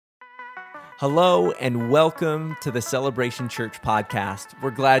Hello and welcome to the Celebration Church podcast. We're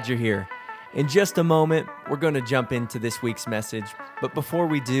glad you're here. In just a moment, we're going to jump into this week's message. But before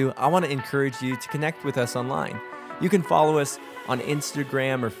we do, I want to encourage you to connect with us online. You can follow us on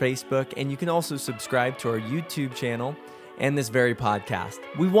Instagram or Facebook, and you can also subscribe to our YouTube channel and this very podcast.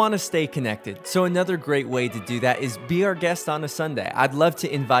 We want to stay connected. So another great way to do that is be our guest on a Sunday. I'd love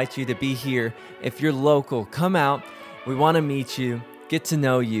to invite you to be here. If you're local, come out. We want to meet you, get to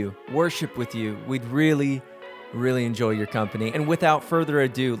know you, worship with you. We'd really enjoy your company. And without further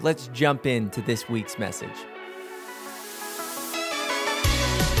ado, let's jump into this week's message.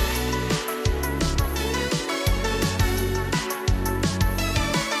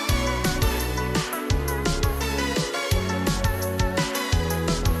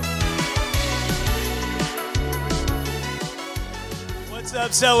 What's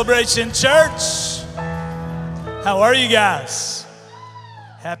up, Celebration Church? How are you guys?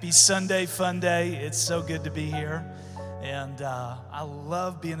 Happy Sunday, fun day. It's so good to be here. And I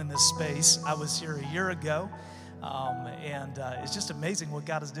love being in this space. I was here a year ago. And it's just amazing what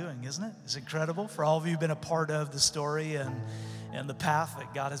God is doing, isn't it? It's incredible for all of you who've been a part of the story and the path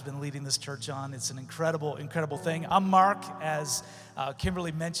that God has been leading this church on. It's an incredible thing. I'm Mark, as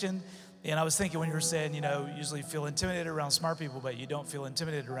Kimberly mentioned. And I was thinking when you were saying, usually you feel intimidated around smart people, but you don't feel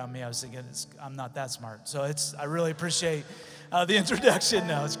intimidated around me. I was thinking, I'm not that smart. So I really appreciate the introduction.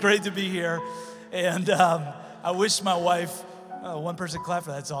 No, it's great to be here. And I wish my wife, one person clapped for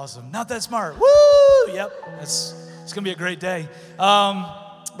that. That's awesome. Not that smart. Woo! Yep, it's going to be a great day.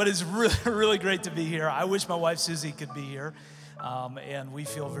 But it's really great to be here. I wish my wife, Susie, could be here. And we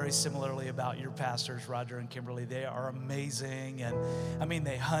feel very similarly about your pastors, Roger and Kimberly. They are amazing. And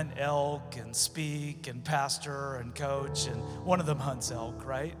they hunt elk and speak and pastor and coach. And one of them hunts elk,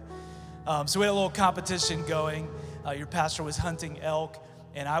 right? So we had a little competition going. Your pastor was hunting elk,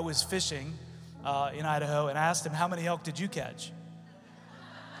 and I was fishing in Idaho. And I asked him, how many elk did you catch?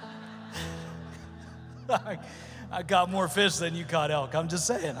 I caught more fish than you caught elk. I'm just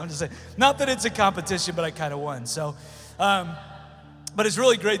saying. Not that it's a competition, but I kind of won. So, but it's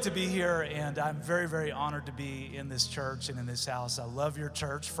really great to be here, and I'm very honored to be in this church and in this house. I love your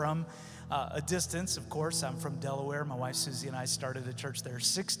church from a distance, of course. I'm from Delaware. My wife Susie and I started a church there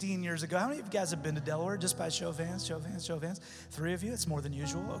 16 years ago. How many of you guys have been to Delaware? Just by show of hands. 3 of you. It's more than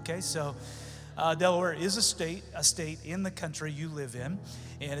usual. Okay, so Delaware is a state in the country you live in,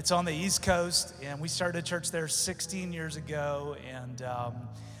 and it's on the East Coast. And we started a church there 16 years ago, and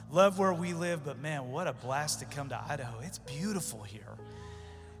love where we live. But man, what a blast to come to Idaho. It's beautiful here.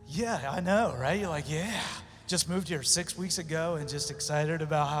 Yeah, I know, right? You're like, yeah. Just moved here 6 weeks ago and just excited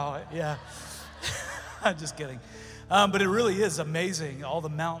about yeah. I'm just kidding. But it really is amazing, all the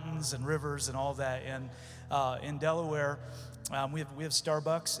mountains and rivers and all that. And in Delaware, we have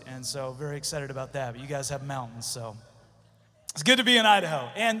Starbucks, and so very excited about that. But you guys have mountains, so it's good to be in Idaho.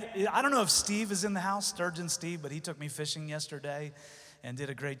 And I don't know if Steve is in the house, Sturgeon Steve, but he took me fishing yesterday and did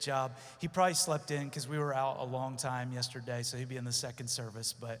a great job. He probably slept in because we were out a long time yesterday, so he'd be in the second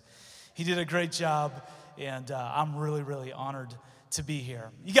service. But he did a great job, and I'm really honored to be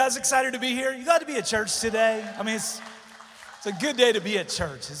here. You guys excited to be here? You glad to be at church today? It's a good day to be at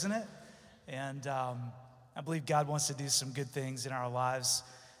church, isn't it? And I believe God wants to do some good things in our lives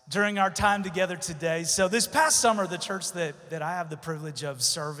during our time together today. So this past summer, the church that I have the privilege of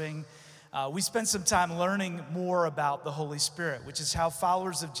serving, we spent some time learning more about the Holy Spirit, which is how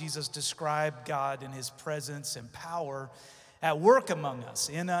followers of Jesus describe God and his presence and power at work among us,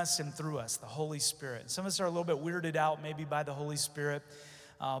 in us and through us, the Holy Spirit. Some of us are a little bit weirded out maybe by the Holy Spirit,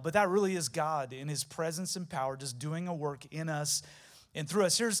 but that really is God in his presence and power just doing a work in us and through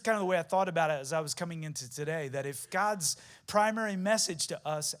us. Here's kind of the way I thought about it as I was coming into today, that if God's primary message to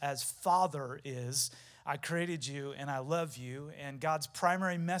us as Father is, I created you and I love you, and God's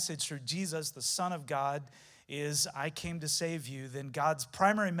primary message through Jesus, the Son of God, is I came to save you, then God's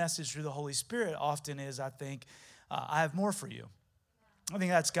primary message through the Holy Spirit often is, I think, I have more for you. I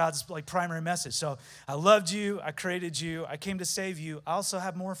think that's God's primary message. So I loved you, I created you, I came to save you, I also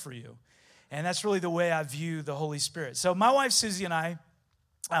have more for you. And that's really the way I view the Holy Spirit. So my wife Susie and I,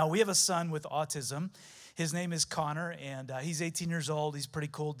 we have a son with autism. His name is Connor, and he's 18 years old. He's a pretty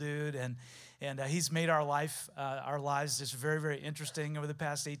cool dude, and he's made our lives just very interesting over the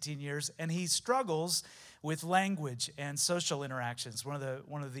past 18 years. And he struggles with language and social interactions.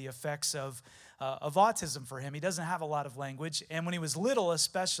 One of the effects of autism for him. He doesn't have a lot of language, and when he was little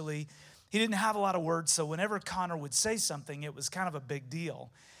especially, he didn't have a lot of words, so whenever Connor would say something, it was kind of a big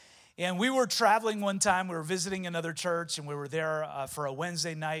deal. And we were traveling one time. We were visiting another church, and we were there for a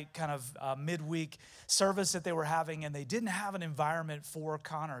Wednesday night kind of midweek service that they were having, and they didn't have an environment for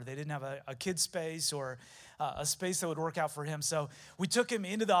Connor. They didn't have a kid space or a space that would work out for him. So we took him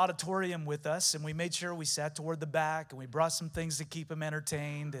into the auditorium with us, and we made sure we sat toward the back, and we brought some things to keep him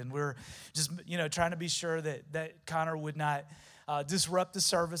entertained, and we were just, trying to be sure that Connor would not disrupt the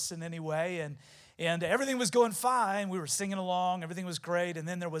service in any way. And everything was going fine. We were singing along. Everything was great. And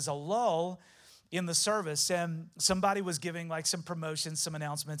then there was a lull in the service, and somebody was giving like some promotions, some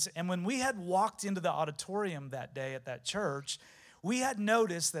announcements. And when we had walked into the auditorium that day at that church, we had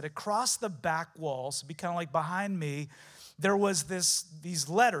noticed that across the back wall, so be kind of like behind me, there was these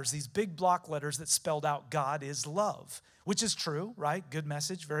letters, these big block letters that spelled out God is love, which is true, right? Good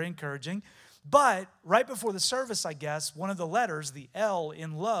message, very encouraging. But right before the service, I guess, one of the letters, the L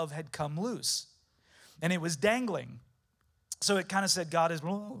in love, had come loose. And it was dangling. So it kind of said, God is,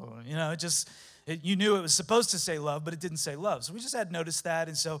 you knew it was supposed to say love, but it didn't say love. So we just had noticed that.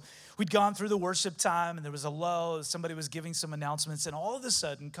 And so we'd gone through the worship time, and there was a lull. Somebody was giving some announcements. And all of a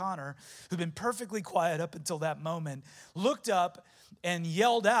sudden, Connor, who'd been perfectly quiet up until that moment, looked up and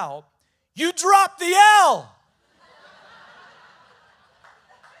yelled out, "You dropped the L!"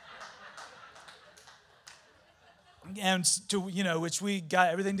 And which we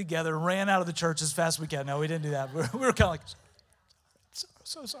got everything together, ran out of the church as fast as we can. No, we didn't do that. We were kind of like,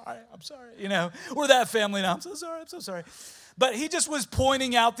 so sorry, I'm sorry. We're that family now. I'm so sorry. But he just was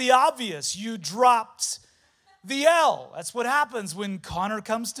pointing out the obvious. You dropped the L. That's what happens when Connor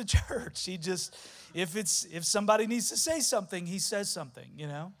comes to church. He just, if somebody needs to say something, he says something,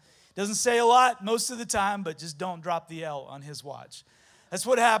 Doesn't say a lot most of the time, but just don't drop the L on his watch. That's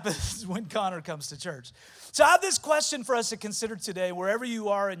what happens when Connor comes to church. So I have this question for us to consider today, wherever you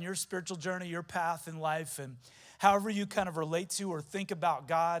are in your spiritual journey, your path in life, and however you kind of relate to or think about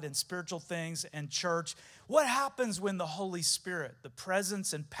God and spiritual things and church. What happens when the Holy Spirit, the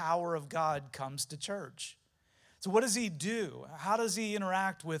presence and power of God, comes to church? So what does he do? How does he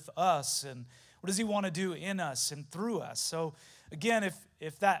interact with us? And what does he want to do in us and through us? So again,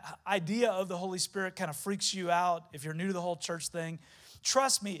 if that idea of the Holy Spirit kind of freaks you out, if you're new to the whole church thing,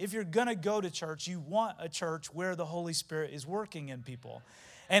 trust me, if you're going to go to church, you want a church where the Holy Spirit is working in people.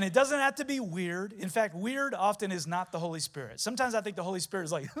 And it doesn't have to be weird. In fact, weird often is not the Holy Spirit. Sometimes I think the Holy Spirit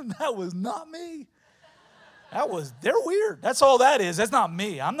is like, that was not me. They're weird. That's all that is. That's not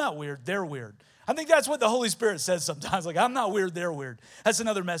me. I'm not weird. They're weird. I think that's what the Holy Spirit says sometimes. Like, I'm not weird. They're weird. That's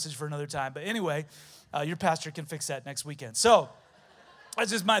another message for another time. But anyway, your pastor can fix that next weekend. So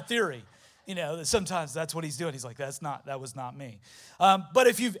that's just my theory. Sometimes that's what he's doing. He's like, that was not me. But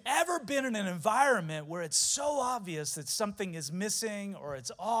if you've ever been in an environment where it's so obvious that something is missing or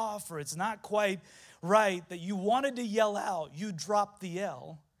it's off or it's not quite right, that you wanted to yell out, you dropped the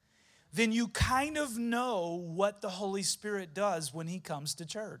L, then you kind of know what the Holy Spirit does when he comes to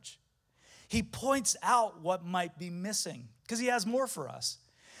church. He points out what might be missing because he has more for us.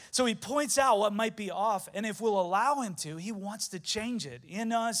 So he points out what might be off, and if we'll allow him to, he wants to change it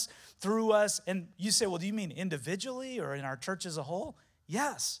in us, through us. And you say, well, do you mean individually or in our church as a whole?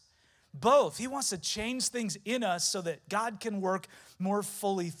 Yes, both. He wants to change things in us so that God can work more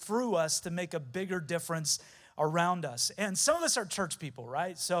fully through us to make a bigger difference around us. And some of us are church people,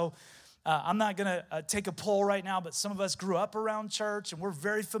 right? So I'm not going to take a poll right now, but some of us grew up around church, and we're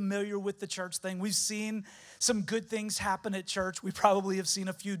very familiar with the church thing. We've seen some good things happen at church. We probably have seen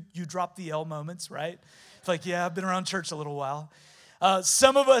a few you drop the L moments, right? It's like, yeah, I've been around church a little while.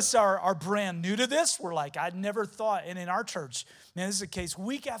 Some of us are brand new to this. We're like, I never thought. And in our church, man, this is a case.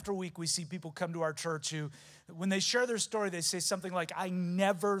 Week after week, we see people come to our church who, when they share their story, they say something like, I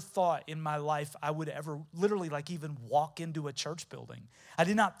never thought in my life I would ever literally like even walk into a church building. I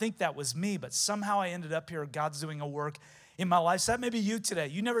did not think that was me, but somehow I ended up here. God's doing a work in my life. So that may be you today.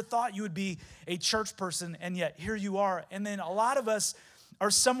 You never thought you would be a church person, and yet here you are. And then a lot of us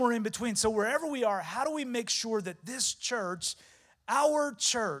are somewhere in between. So wherever we are, how do we make sure that this church, our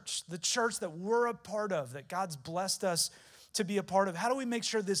church, the church that we're a part of, that God's blessed us to be a part of, how do we make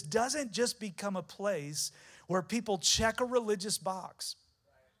sure this doesn't just become a place where people check a religious box,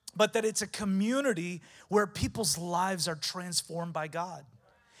 but that it's a community where people's lives are transformed by God?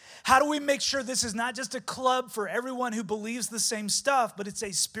 How do we make sure this is not just a club for everyone who believes the same stuff, but it's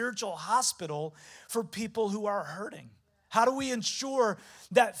a spiritual hospital for people who are hurting? How do we ensure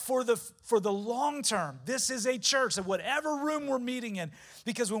that for the long term, this is a church, that whatever room we're meeting in,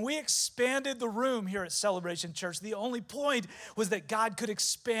 because when we expanded the room here at Celebration Church, the only point was that God could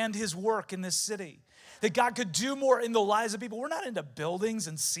expand his work in this city. that God could do more in the lives of people. We're not into buildings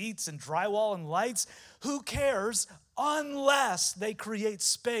and seats and drywall and lights. Who cares unless they create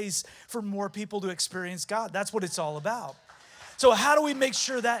space for more people to experience God? That's what it's all about. So how do we make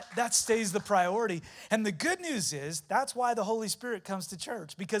sure that stays the priority? And the good news is that's why the Holy Spirit comes to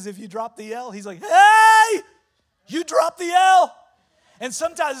church. Because if you drop the L, he's like, hey, you dropped the L. And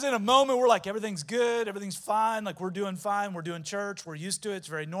sometimes in a moment, we're like, everything's good, everything's fine, like we're doing fine, we're doing church, we're used to it, it's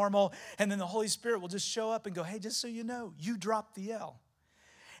very normal. And then the Holy Spirit will just show up and go, hey, just so you know, you dropped the L.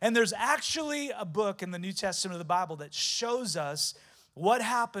 And there's actually a book in the New Testament of the Bible that shows us what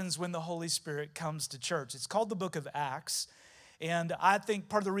happens when the Holy Spirit comes to church. It's called the book of Acts. And I think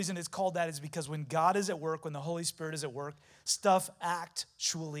part of the reason it's called that is because when God is at work, when the Holy Spirit is at work, stuff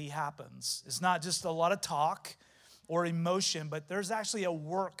actually happens. It's not just a lot of talk or emotion, but there's actually a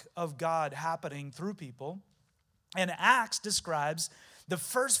work of God happening through people. And Acts describes the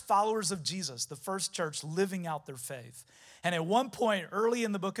first followers of Jesus, the first church living out their faith. And at one point early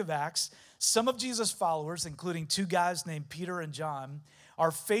in the book of Acts, some of Jesus' followers, including two guys named Peter and John,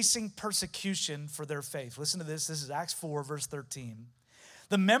 are facing persecution for their faith. Listen to this. This is Acts 4, verse 13.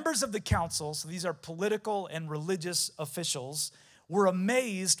 The members of the council, so these are political and religious officials, were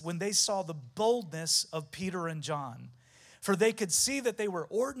amazed when they saw the boldness of Peter and John, for they could see that they were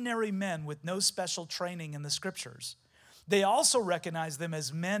ordinary men with no special training in the scriptures. They also recognized them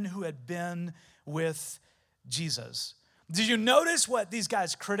as men who had been with Jesus. Did you notice what these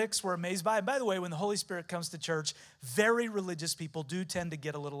guys' critics were amazed by? And by the way, when the Holy Spirit comes to church, very religious people do tend to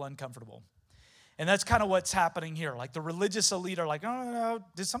get a little uncomfortable. And that's kind of what's happening here. Like the religious elite are like, oh, no,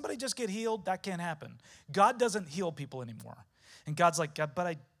 did somebody just get healed? That can't happen. God doesn't heal people anymore. And God's like, God, but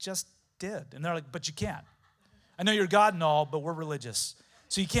I just did. And they're like, but you can't. I know you're God and all, but we're religious.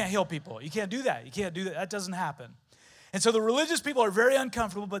 So you can't heal people. You can't do that. You can't do that. That doesn't happen. And so the religious people are very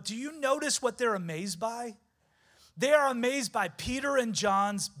uncomfortable, but do you notice what they're amazed by? They are amazed by Peter and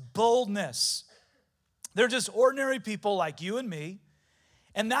John's boldness. They're just ordinary people like you and me.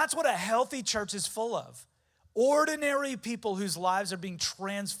 And that's what a healthy church is full of. Ordinary people whose lives are being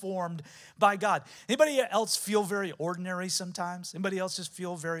transformed by God. Anybody else feel very ordinary sometimes? Anybody else just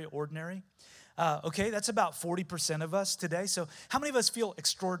feel very ordinary? Okay, that's about 40% of us today. So how many of us feel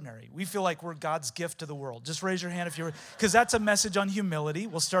extraordinary? We feel like we're God's gift to the world. Just raise your hand if you're, because that's a message on humility.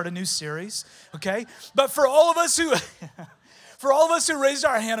 We'll start a new series, okay? But for all of us who raised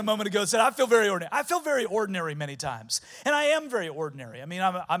our hand a moment ago and said, I feel very ordinary. I feel very ordinary many times. And I am very ordinary. I mean,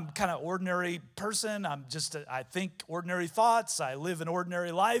 I'm kind of ordinary person. I think ordinary thoughts. I live an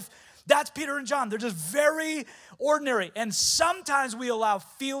ordinary life. That's Peter and John. They're just very ordinary. And sometimes we allow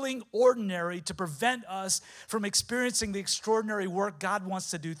feeling ordinary to prevent us from experiencing the extraordinary work God wants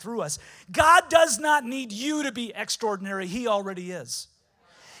to do through us. God does not need you to be extraordinary. He already is.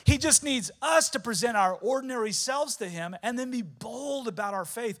 He just needs us to present our ordinary selves to him and then be bold about our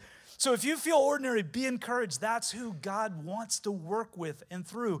faith. So if you feel ordinary, be encouraged. That's who God wants to work with and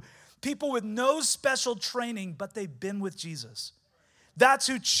through. People with no special training, but they've been with Jesus. That's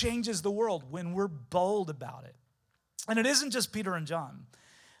who changes the world when we're bold about it. And it isn't just Peter and John.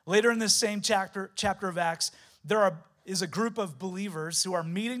 Later in this same chapter of Acts, there is a group of believers who are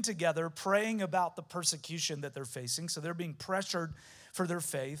meeting together, praying about the persecution that they're facing. So they're being pressured for their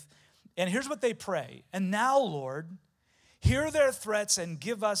faith. And here's what they pray. And now, Lord, hear their threats and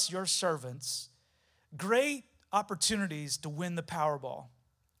give us, your servants, great opportunities to win the Powerball.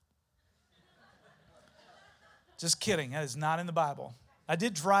 Just kidding. That is not in the Bible. I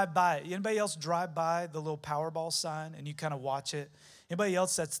did drive by it. Anybody else drive by the little Powerball sign and you kind of watch it? Anybody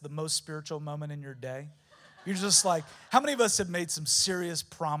else that's the most spiritual moment in your day? You're just like, how many of us have made some serious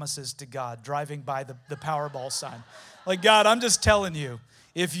promises to God driving by the Powerball sign? Like, God, I'm just telling you,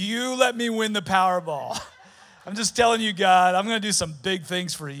 if you let me win the Powerball, I'm just telling you, God, I'm going to do some big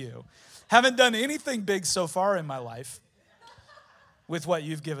things for you. Haven't done anything big so far in my life with what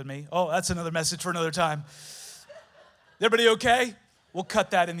you've given me. Oh, that's another message for another time. Everybody okay? We'll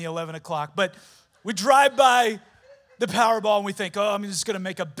cut that in the 11 o'clock. But we drive by the Powerball and we think, oh, I'm just going to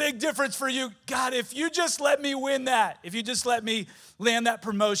make a big difference for you. God, if you just let me win that, if you just let me land that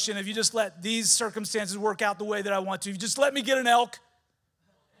promotion, if you just let these circumstances work out the way that I want to, if you just let me get an elk.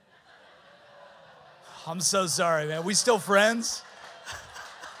 I'm so sorry, man. We still friends?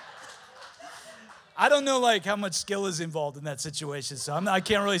 I don't know how much skill is involved in that situation, so I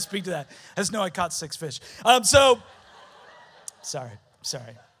can't really speak to that. I just know I caught 6 fish.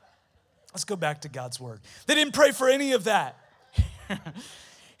 Sorry. Let's go back to God's word. They didn't pray for any of that.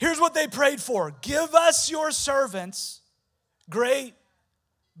 Here's what they prayed for. Give us, your servants, great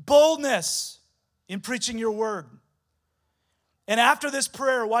boldness in preaching your word. And after this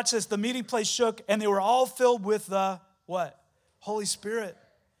prayer, watch this, the meeting place shook and they were all filled with the what? Holy Spirit.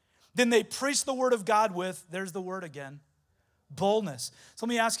 Then they preached the word of God with, there's the word again, boldness. So let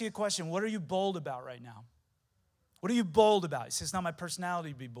me ask you a question. What are you bold about right now? What are you bold about? You say, it's not my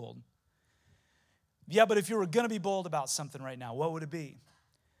personality to be bold. Yeah, but if you were going to be bold about something right now, what would it be?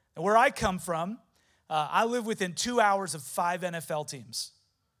 And where I come from, I live within 2 hours of 5 NFL teams.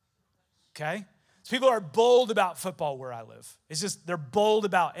 Okay? So people are bold about football where I live. It's just, they're bold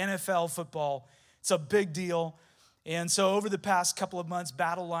about NFL football. It's a big deal. And so over the past couple of months,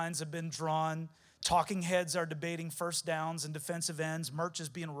 battle lines have been drawn. Talking heads are debating first downs and defensive ends. Merch is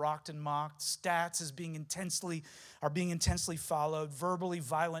being rocked and mocked. Stats are being intensely followed. Verbally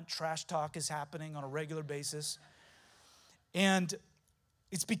violent trash talk is happening on a regular basis. And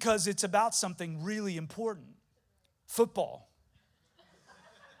it's because it's about something really important. Football.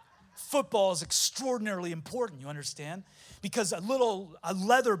 Football is extraordinarily important, you understand? Because a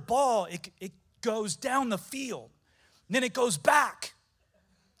leather ball, it goes down the field. And then it goes back.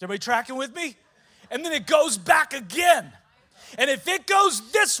 Is everybody tracking with me? And then it goes back again. And if it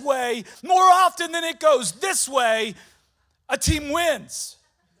goes this way more often than it goes this way, a team wins.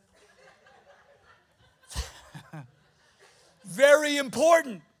 Very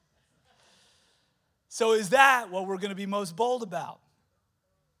important. So is that what we're going to be most bold about?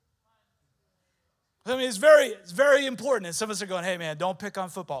 I mean, it's very important. And some of us are going, hey, man, don't pick on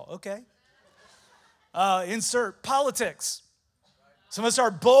football. Okay. Insert politics. Some of us are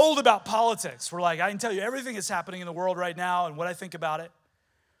bold about politics. We're like, I can tell you everything that's happening in the world right now and what I think about it.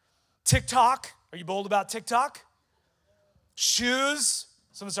 TikTok. Are you bold about TikTok? Shoes.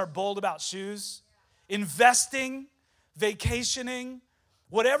 Some of us are bold about shoes. Investing, vacationing,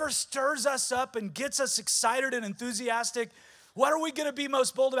 whatever stirs us up and gets us excited and enthusiastic. What are we going to be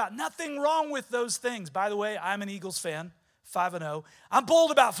most bold about? Nothing wrong with those things. By the way, I'm an Eagles fan, 5-0. I'm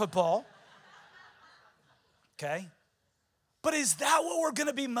bold about football. Okay? But is that what we're going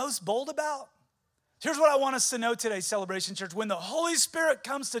to be most bold about? Here's what I want us to know today, Celebration Church. When the Holy Spirit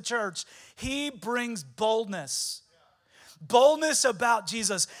comes to church, He brings boldness. Boldness about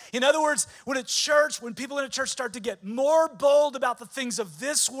Jesus. In other words, when people in a church start to get more bold about the things of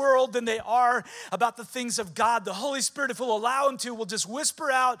this world than they are about the things of God, the Holy Spirit, if we'll allow Him to, will just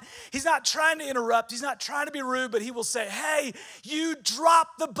whisper out. He's not trying to interrupt. He's not trying to be rude, but He will say, hey, you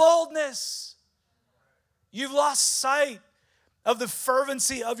dropped the boldness. You've lost sight of the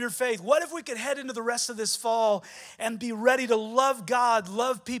fervency of your faith. What if we could head into the rest of this fall and be ready to love God,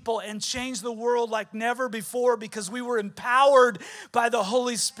 love people, and change the world like never before because we were empowered by the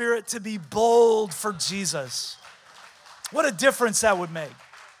Holy Spirit to be bold for Jesus? What a difference that would make.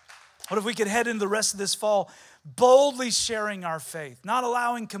 What if we could head into the rest of this fall boldly sharing our faith, not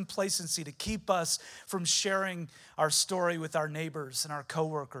allowing complacency to keep us from sharing our story with our neighbors and our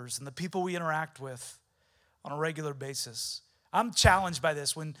coworkers and the people we interact with on a regular basis? I'm challenged by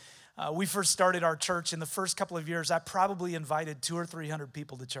this. When we first started our church, in the first couple of years, I probably invited 200 or 300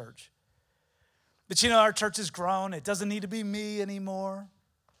 people to church. But our church has grown. It doesn't need to be me anymore.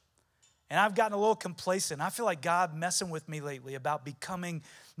 And I've gotten a little complacent. I feel like God messing with me lately about becoming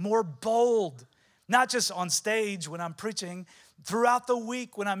more bold, not just on stage when I'm preaching, throughout the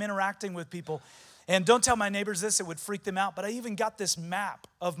week when I'm interacting with people. And don't tell my neighbors this, it would freak them out, but I even got this map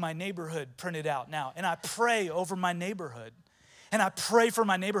of my neighborhood printed out now. And I pray over my neighborhood. And I pray for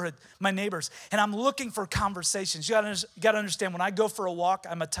my neighbors. And I'm looking for conversations. You got to understand, when I go for a walk,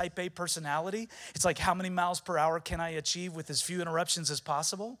 I'm a type A personality. It's like, how many miles per hour can I achieve with as few interruptions as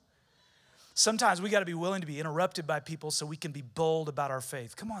possible? Sometimes we got to be willing to be interrupted by people so we can be bold about our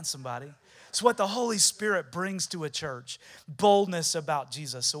faith. Come on, somebody. It's what the Holy Spirit brings to a church. Boldness about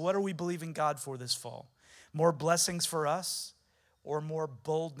Jesus. So what are we believing God for this fall? More blessings for us or more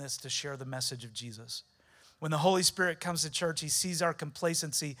boldness to share the message of Jesus? When the Holy Spirit comes to church, He sees our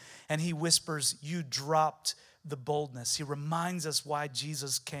complacency and He whispers, you dropped the boldness. He reminds us why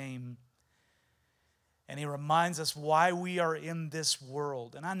Jesus came. And He reminds us why we are in this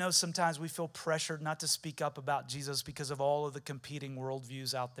world. And I know sometimes we feel pressured not to speak up about Jesus because of all of the competing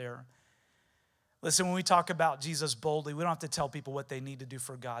worldviews out there. Listen, when we talk about Jesus boldly, we don't have to tell people what they need to do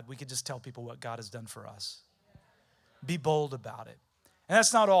for God. We could just tell people what God has done for us. Be bold about it. And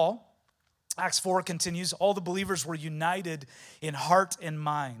that's not all. Acts 4 continues, all the believers were united in heart and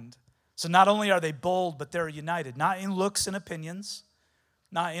mind. So not only are they bold, but they're united, not in looks and opinions,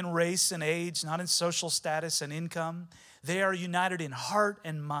 not in race and age, not in social status and income. They are united in heart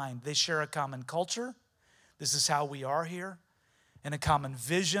and mind. They share a common culture. This is how we are here. And a common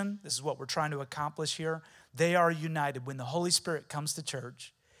vision. This is what we're trying to accomplish here. They are united. When the Holy Spirit comes to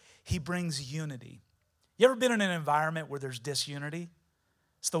church, He brings unity. You ever been in an environment where there's disunity?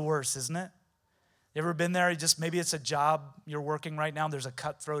 It's the worst, isn't it? You ever been there? Maybe it's a job you're working right now. There's a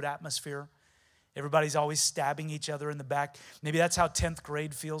cutthroat atmosphere. Everybody's always stabbing each other in the back. Maybe that's how 10th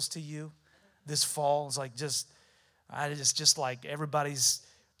grade feels to you this fall. It's like just like everybody's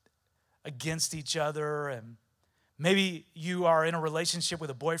against each other. And maybe you are in a relationship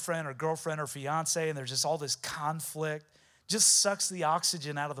with a boyfriend or girlfriend or fiance, and there's just all this conflict. Just sucks the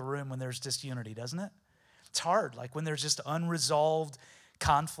oxygen out of the room when there's disunity, doesn't it? It's hard, like when there's just unresolved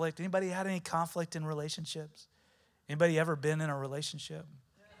conflict. Anybody had any conflict in relationships? Anybody ever been in a relationship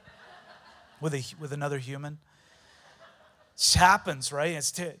with another human? It happens, right?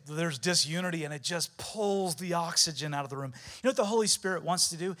 There's disunity, and it just pulls the oxygen out of the room. You know what the Holy Spirit wants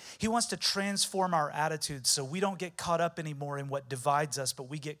to do? He wants to transform our attitudes so we don't get caught up anymore in what divides us, but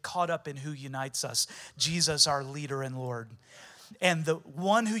we get caught up in who unites us, Jesus, our leader and Lord. And the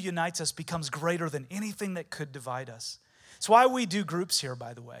one who unites us becomes greater than anything that could divide us. It's why we do groups here,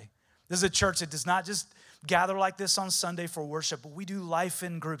 by the way. This is a church that does not just gather like this on Sunday for worship, but we do life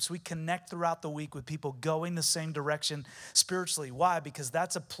in groups. We connect throughout the week with people going the same direction spiritually. Why? Because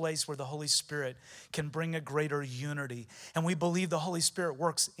that's a place where the Holy Spirit can bring a greater unity. And we believe the Holy Spirit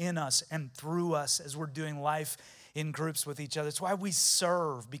works in us and through us as we're doing life in groups with each other. It's why we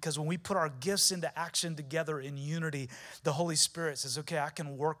serve, because when we put our gifts into action together in unity, the Holy Spirit says, okay, I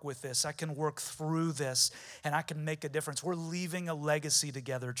can work with this, I can work through this, and I can make a difference. We're leaving a legacy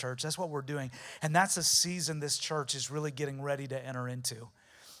together, church. That's what we're doing. And that's a season this church is really getting ready to enter into.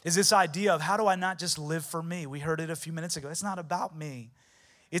 Is this idea of how do I not just live for me? We heard it a few minutes ago. It's not about me.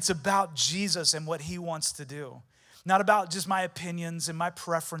 It's about Jesus and what he wants to do. Not about just my opinions and my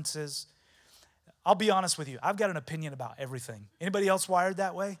preferences. I'll be honest with you. I've got an opinion about everything. Anybody else wired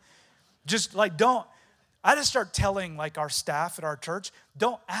that way? Just like I just start telling like our staff at our church,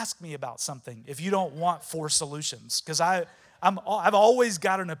 don't ask me about something if you don't want 4 solutions, because I've always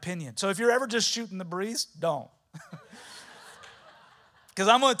got an opinion. So if you're ever just shooting the breeze, don't. Because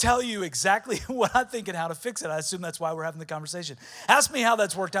I'm going to tell you exactly what I think and how to fix it. I assume that's why we're having the conversation. Ask me how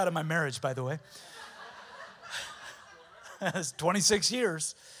that's worked out in my marriage, by the way. It's 26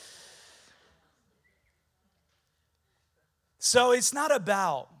 years. So it's not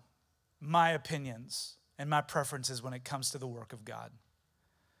about my opinions and my preferences when it comes to the work of God.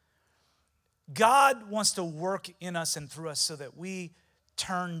 God wants to work in us and through us so that we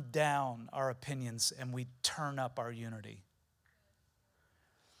turn down our opinions and we turn up our unity.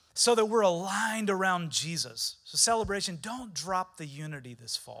 So that we're aligned around Jesus. So celebration, don't drop the unity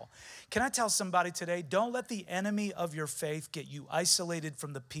this fall. Can I tell somebody today, don't let the enemy of your faith get you isolated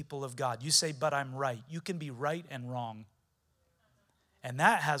from the people of God. You say, but I'm right. You can be right and wrong. And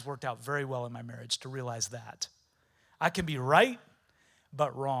that has worked out very well in my marriage to realize that. I can be right,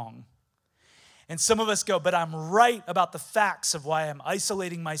 but wrong. And some of us go, but I'm right about the facts of why I'm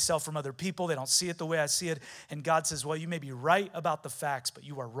isolating myself from other people. They don't see it the way I see it. And God says, well, you may be right about the facts, but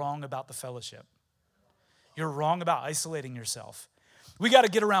you are wrong about the fellowship. You're wrong about isolating yourself. We got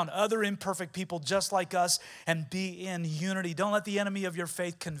to get around other imperfect people just like us and be in unity. Don't let the enemy of your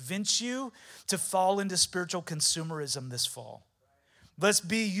faith convince you to fall into spiritual consumerism this fall. Let's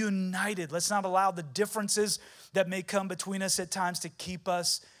be united. Let's not allow the differences that may come between us at times to keep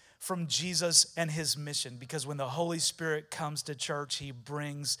us from Jesus and his mission. Because when the Holy Spirit comes to church, he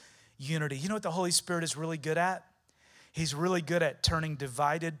brings unity. You know what the Holy Spirit is really good at? He's really good at turning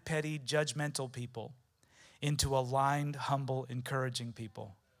divided, petty, judgmental people into aligned, humble, encouraging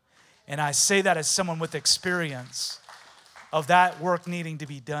people. And I say that as someone with experience of that work needing to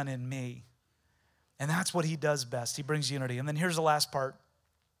be done in me. And that's what he does best. He brings unity. And then here's the last part,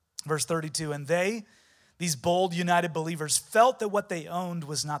 verse 32. And these bold, united believers, felt that what they owned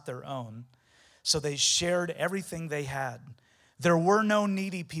was not their own. So they shared everything they had. There were no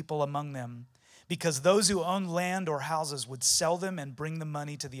needy people among them, because those who owned land or houses would sell them and bring the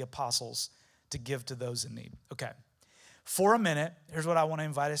money to the apostles to give to those in need. Okay, for a minute, here's what I want to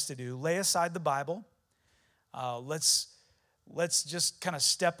invite us to do. Lay aside the Bible. Let's just kind of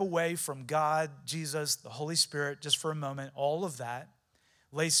step away from God, Jesus, the Holy Spirit, just for a moment, all of that.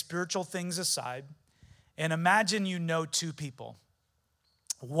 Lay spiritual things aside and imagine you know 2 people.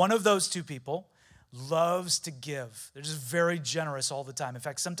 One of those 2 people loves to give. They're just very generous all the time. In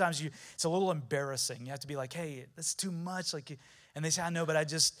fact, sometimes it's a little embarrassing. You have to be like, hey, that's too much. And they say, I know, but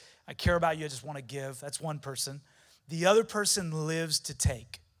I care about you. I just want to give. That's one person. The other person lives to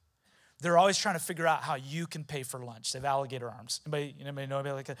take. They're always trying to figure out how you can pay for lunch. They have alligator arms. Anybody know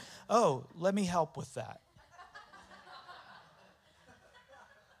anybody like that? Oh, let me help with that.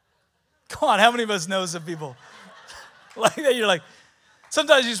 Come on, how many of us know some people like that? You're like,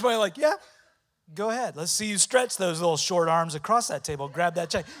 sometimes you just want to yeah, Go ahead. Let's see you stretch those little short arms across that table. Grab that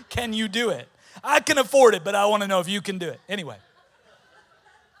check. Can you do it? I can afford it, but I want to know if you can do it. Anyway.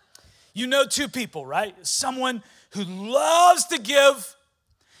 You know two people, right? Someone who loves to give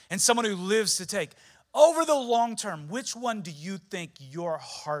and someone who lives to take. Over the long term, which one do you think your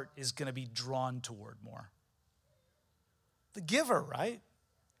heart is going to be drawn toward more? The giver, right?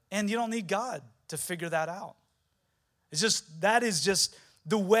 And you don't need God to figure that out. That is just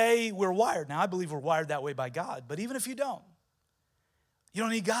the way we're wired. Now, I believe we're wired that way by God, but even if you don't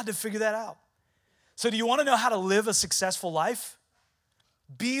need God to figure that out. So do you want to know how to live a successful life?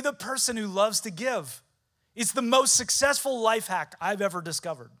 Be the person who loves to give. It's the most successful life hack I've ever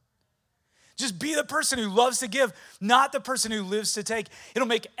discovered. Just be the person who loves to give, not the person who lives to take. It'll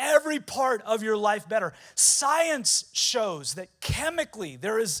make every part of your life better. Science shows that chemically,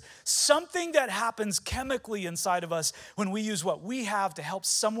 there is something that happens chemically inside of us when we use what we have to help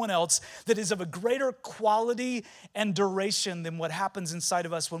someone else that is of a greater quality and duration than what happens inside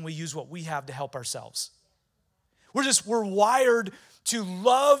of us when we use what we have to help ourselves. We're wired to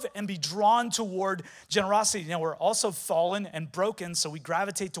love and be drawn toward generosity. Now, we're also fallen and broken, so we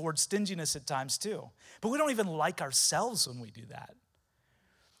gravitate towards stinginess at times too. But we don't even like ourselves when we do that.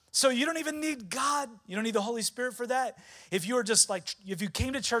 So you don't even need God. You don't need the Holy Spirit for that. If you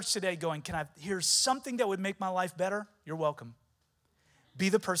came to church today going, can I hear something that would make my life better? You're welcome. Be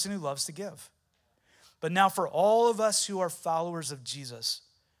the person who loves to give. But now for all of us who are followers of Jesus,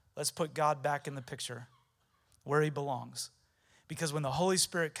 let's put God back in the picture where he belongs. Because when the Holy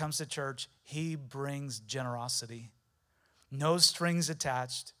Spirit comes to church, he brings generosity. No strings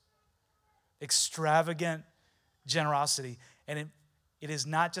attached. Extravagant generosity. And it is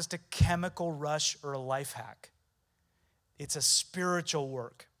not just a chemical rush or a life hack. It's a spiritual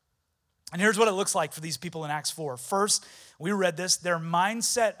work. And here's what it looks like for these people in Acts 4. First, we read this, their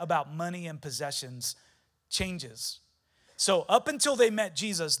mindset about money and possessions changes. So up until they met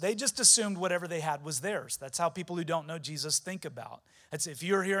Jesus, they just assumed whatever they had was theirs. That's how people who don't know Jesus think about. If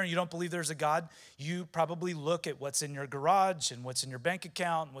you're here and you don't believe there's a God, you probably look at what's in your garage and what's in your bank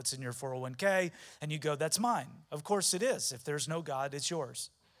account and what's in your 401k, and you go, that's mine. Of course it is. If there's no God, it's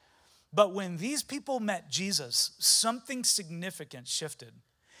yours. But when these people met Jesus, something significant shifted.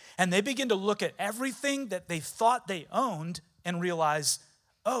 And they began to look at everything that they thought they owned and realize,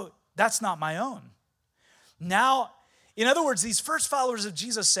 oh, that's not my own. Now, in other words, these first followers of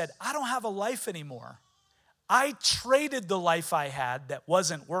Jesus said, I don't have a life anymore. I traded the life I had that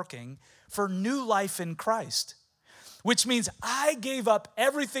wasn't working for new life in Christ, which means I gave up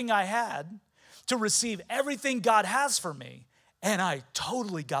everything I had to receive everything God has for me, and I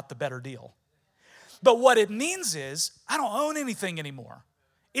totally got the better deal. But what it means is I don't own anything anymore.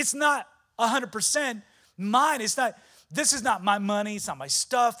 It's not 100% mine. This is not my money. It's not my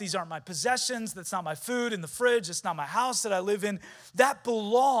stuff. These aren't my possessions. That's not my food in the fridge. It's not my house that I live in. That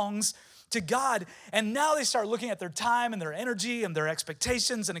belongs to God. And now they start looking at their time and their energy and their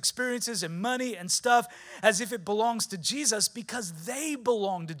expectations and experiences and money and stuff as if it belongs to Jesus because they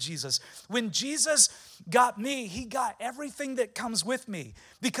belong to Jesus. When Jesus got me, he got everything that comes with me.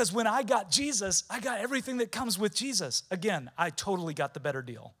 Because when I got Jesus, I got everything that comes with Jesus. Again, I totally got the better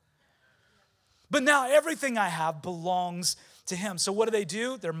deal. But now everything I have belongs to him. So what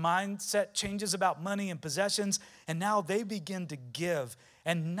do? Their mindset changes about money and possessions, and now they begin to give.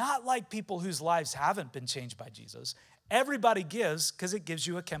 And not like people whose lives haven't been changed by Jesus. Everybody gives because it gives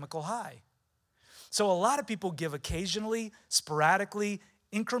you a chemical high. So a lot of people give occasionally, sporadically,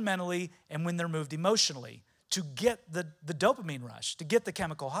 incrementally, and when they're moved emotionally to get the dopamine rush, to get the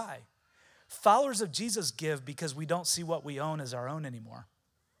chemical high. Followers of Jesus give because we don't see what we own as our own anymore.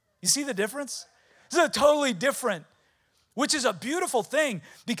 You see the difference? This is a totally different, which is a beautiful thing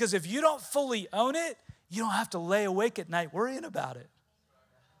because if you don't fully own it, you don't have to lay awake at night worrying about it.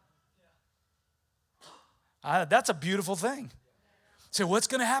 That's a beautiful thing. So what's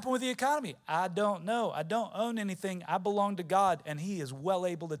going to happen with the economy? I don't know. I don't own anything. I belong to God, and he is well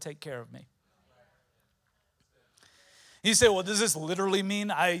able to take care of me. You say, well, does this literally mean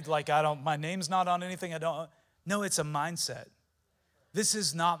my name's not on anything I don't own? No, it's a mindset. This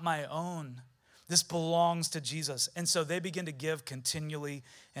is not my own. This belongs to Jesus. And so they begin to give continually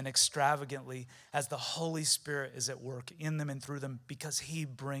and extravagantly as the Holy Spirit is at work in them and through them because he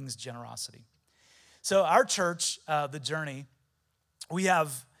brings generosity. So our church, The Journey, we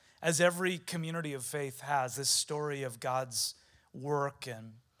have, as every community of faith has, this story of God's work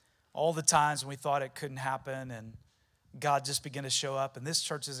and all the times when we thought it couldn't happen and God just began to show up. And this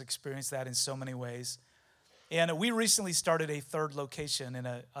church has experienced that in so many ways. And we recently started a third location in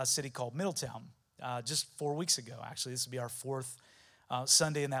a city called Middletown, just 4 weeks ago, actually. This will be our fourth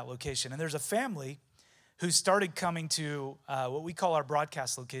Sunday in that location. And there's a family who started coming to what we call our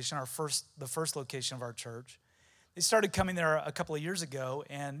broadcast location, the first location of our church. They started coming there a couple of years ago,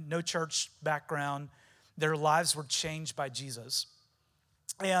 and no church background. Their lives were changed by Jesus.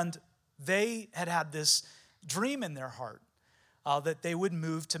 And they had this dream in their heart that they would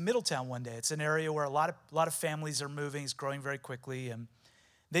move to Middletown one day. It's an area where a lot of families are moving. It's growing very quickly, and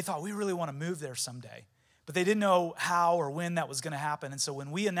they thought, we really want to move there someday. But they didn't know how or when that was going to happen. And so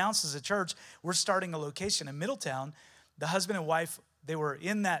when we announced as a church, we're starting a location in Middletown, the husband and wife, they were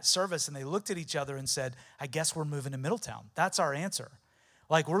in that service, and they looked at each other and said, I guess we're moving to Middletown. That's our answer.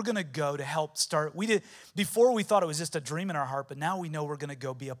 Like, we're going to go to help start. Before we thought it was just a dream in our heart, but now we know we're going to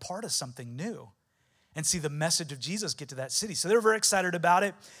go be a part of something new and see the message of Jesus get to that city. So they're very excited about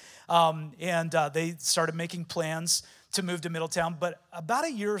it. And they started making plans to move to Middletown. But about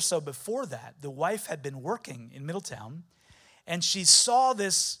a year or so before that, the wife had been working in Middletown, and she saw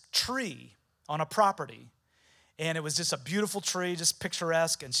this tree on a property. And it was just a beautiful tree, just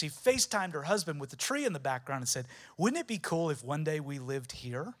picturesque. And she FaceTimed her husband with the tree in the background and said, wouldn't it be cool if one day we lived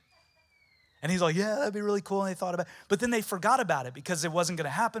here? And he's like, yeah, that'd be really cool. And they thought about it. But then they forgot about it because it wasn't going to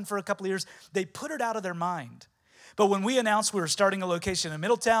happen for a couple of years. They put it out of their mind. But when we announced we were starting a location in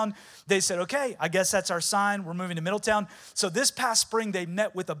Middletown, they said, okay, I guess that's our sign. We're moving to Middletown. So this past spring, they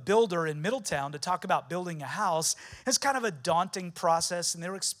met with a builder in Middletown to talk about building a house. It's kind of a daunting process, and they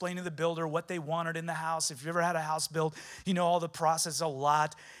were explaining to the builder what they wanted in the house. If you've ever had a house built, you know all the process a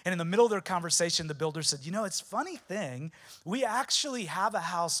lot. And in the middle of their conversation, the builder said, it's a funny thing. We actually have a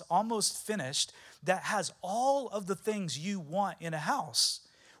house almost finished that has all of the things you want in a house.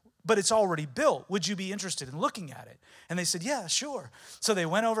 But it's already built. Would you be interested in looking at it? And they said, yeah, sure. So they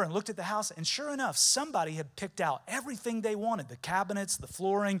went over and looked at the house, and sure enough, somebody had picked out everything they wanted. The cabinets, the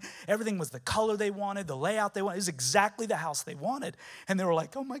flooring, everything was the color they wanted, the layout they wanted. It was exactly the house they wanted. And they were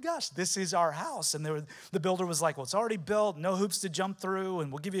like, oh my gosh, this is our house. And the builder was like, well, it's already built, no hoops to jump through,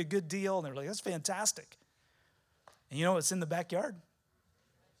 and we'll give you a good deal. And they were like, that's fantastic. And you know what's in the backyard?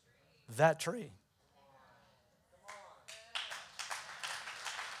 That tree.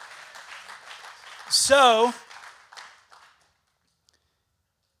 So,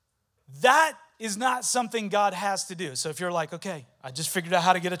 that is not something God has to do. So if you're like, okay, I just figured out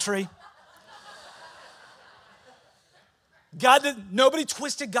how to get a tree. Nobody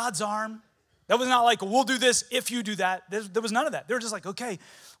twisted God's arm. That was not like, we'll do this if you do that. There was none of that. They were just like, okay,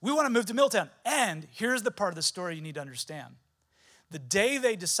 we want to move to Middletown. And here's the part of the story you need to understand. The day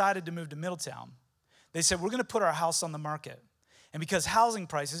they decided to move to Middletown, they said, we're going to put our house on the market. And because housing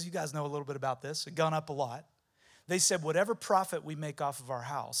prices, you guys know a little bit about this, have gone up a lot, they said whatever profit we make off of our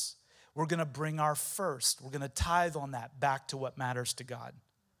house, we're going to bring our first. We're going to tithe on that back to what matters to God.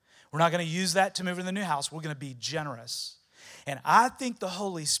 We're not going to use that to move to the new house. We're going to be generous. And I think the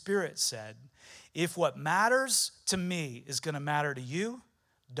Holy Spirit said, if what matters to me is going to matter to you,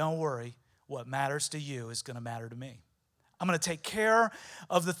 don't worry. What matters to you is going to matter to me. I'm going to take care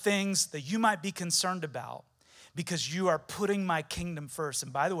of the things that you might be concerned about, because you are putting my kingdom first.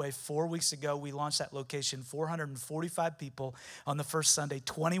 And by the way, 4 weeks ago, we launched that location, 445 people on the first Sunday.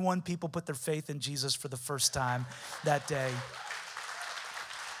 21 people put their faith in Jesus for the first time that day,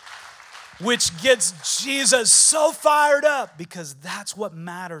 which gets Jesus so fired up because that's what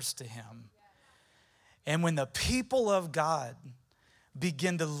matters to him. And when the people of God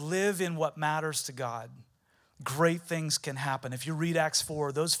begin to live in what matters to God, great things can happen. If you read Acts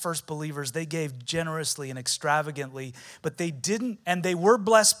 4, those first believers, they gave generously and extravagantly, but they didn't, and they were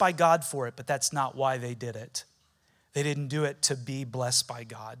blessed by God for it, but that's not why they did it. They didn't do it to be blessed by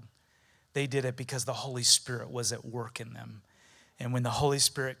God. They did it because the Holy Spirit was at work in them. And when the Holy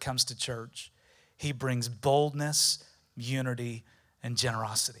Spirit comes to church, he brings boldness, unity, and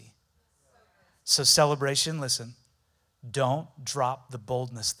generosity. So Celebration, listen, don't drop the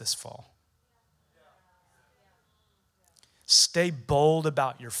boldness this fall. Stay bold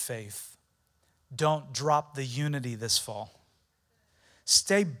about your faith. Don't drop the unity this fall.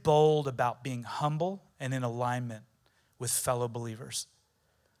 Stay bold about being humble and in alignment with fellow believers.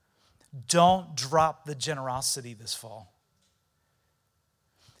 Don't drop the generosity this fall.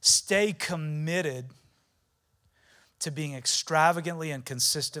 Stay committed to being extravagantly and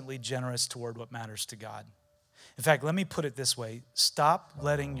consistently generous toward what matters to God. In fact, let me put it this way. Stop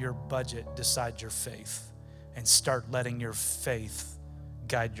letting your budget decide your faith, and start letting your faith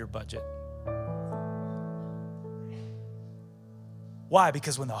guide your budget. Why?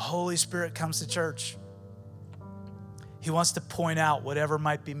 Because when the Holy Spirit comes to church, he wants to point out whatever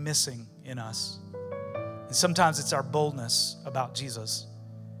might be missing in us. And sometimes it's our boldness about Jesus.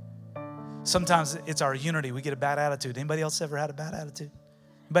 Sometimes it's our unity. We get a bad attitude. Anybody else ever had a bad attitude?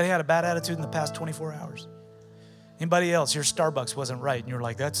 Anybody had a bad attitude in the past 24 hours? Anybody else, your Starbucks wasn't right and you're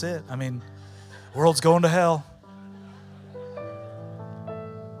like, that's it. I mean, world's going to hell.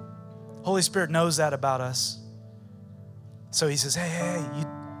 Holy Spirit knows that about us. So he says, hey,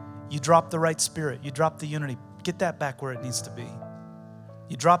 you dropped the right spirit. You dropped the unity. Get that back where it needs to be.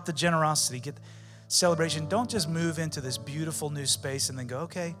 You drop the generosity. Get the celebration. Don't just move into this beautiful new space and then go,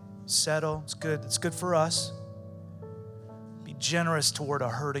 okay, settle. It's good. It's good for us. Be generous toward a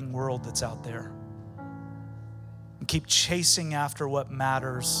hurting world that's out there. And keep chasing after what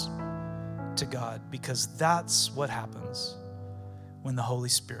matters to God, because that's what happens when the Holy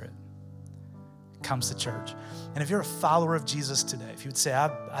Spirit comes to church. And if you're a follower of Jesus today, if you would say,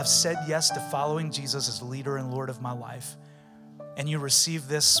 I've said yes to following Jesus as leader and Lord of my life, and you receive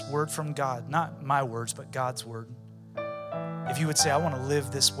this word from God, not my words, but God's word. If you would say, I want to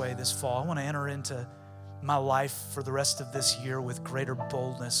live this way this fall, I want to enter into my life for the rest of this year with greater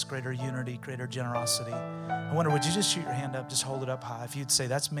boldness, greater unity, greater generosity. I wonder, would you just shoot your hand up, just hold it up high? If you'd say,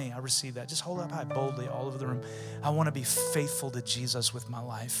 that's me, I receive that. Just hold it up high boldly all over the room. I want to be faithful to Jesus with my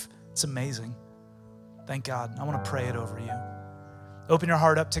life. It's amazing. Thank God. I want to pray it over you. Open your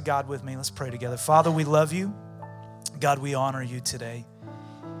heart up to God with me. Let's pray together. Father, we love you. God, we honor you today.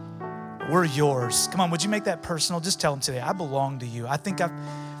 We're yours. Come on, would you make that personal? Just tell him today, I belong to you. I think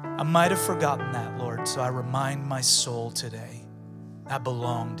I might have forgotten that, Lord, so I remind my soul today, I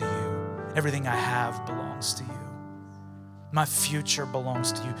belong to you. Everything I have belongs to you. My future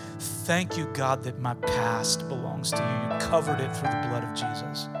belongs to you. Thank you, God, that my past belongs to you. You covered it through the blood of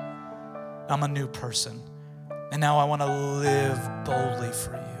Jesus. I'm a new person, and now I want to live boldly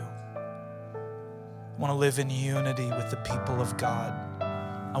for you. I want to live in unity with the people of God.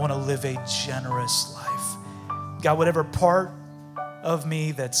 I want to live a generous life. God, whatever part of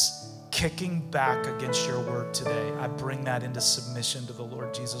me that's kicking back against your word today, I bring that into submission to the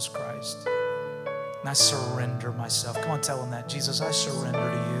Lord Jesus Christ. And I surrender myself. Come on, tell him that. Jesus, I surrender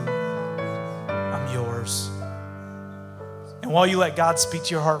to you. I'm yours. And while you let God speak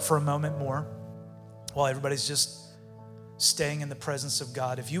to your heart for a moment more, while everybody's just staying in the presence of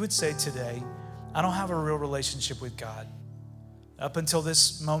God, if you would say today, I don't have a real relationship with God. Up until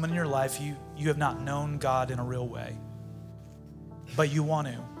this moment in your life, you have not known God in a real way. But you want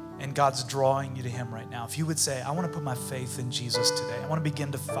to, and God's drawing you to him right now. If you would say, I want to put my faith in Jesus today. I want to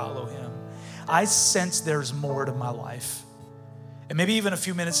begin to follow him. I sense there's more to my life. And maybe even a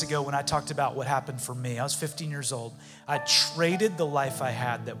few minutes ago when I talked about what happened for me, I was 15 years old. I traded the life I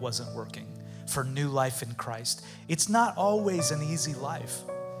had that wasn't working for new life in Christ. It's not always an easy life,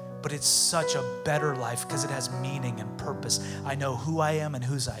 but it's such a better life because it has meaning and purpose. I know who I am and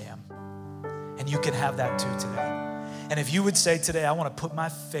whose I am. And you can have that too today. And if you would say today, I want to put my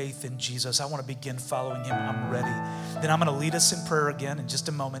faith in Jesus, I want to begin following him, I'm ready, then I'm going to lead us in prayer again in just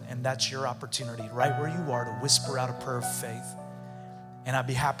a moment, and that's your opportunity right where you are to whisper out a prayer of faith. And I'd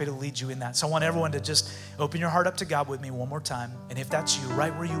be happy to lead you in that. So I want everyone to just open your heart up to God with me one more time. And if that's you,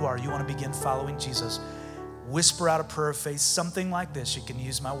 right where you are, you want to begin following Jesus, whisper out a prayer of faith, something like this. You can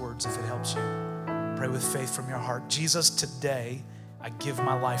use my words if it helps you. Pray with faith from your heart. Jesus, today, I give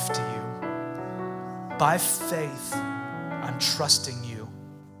my life to you. By faith, I'm trusting you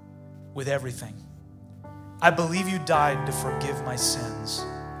with everything. I believe you died to forgive my sins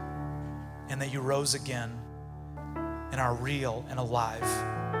and that you rose again and are real and alive.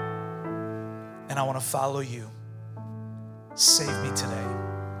 And I want to follow you. Save me today.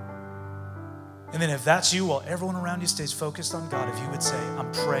 And then if that's you, while everyone around you stays focused on God, if you would say, I'm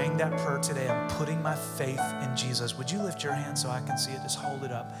praying that prayer today, I'm putting my faith in Jesus. Would you lift your hand so I can see it? Just hold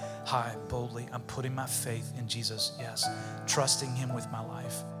it up high, boldly. I'm putting my faith in Jesus. Yes. Trusting him with my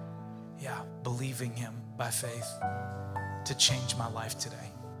life. Yeah. Believing him by faith to change my life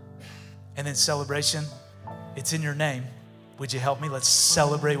today. And then celebration, it's in your name. Would you help me? Let's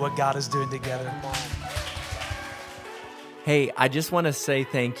celebrate what God is doing together. Hey, I just want to say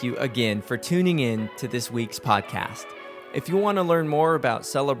thank you again for tuning in to this week's podcast. If you want to learn more about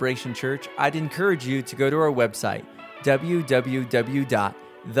Celebration Church, I'd encourage you to go to our website,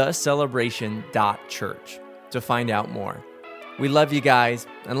 www.thecelebration.church, to find out more. We love you guys,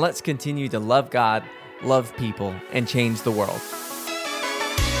 and let's continue to love God, love people, and change the world.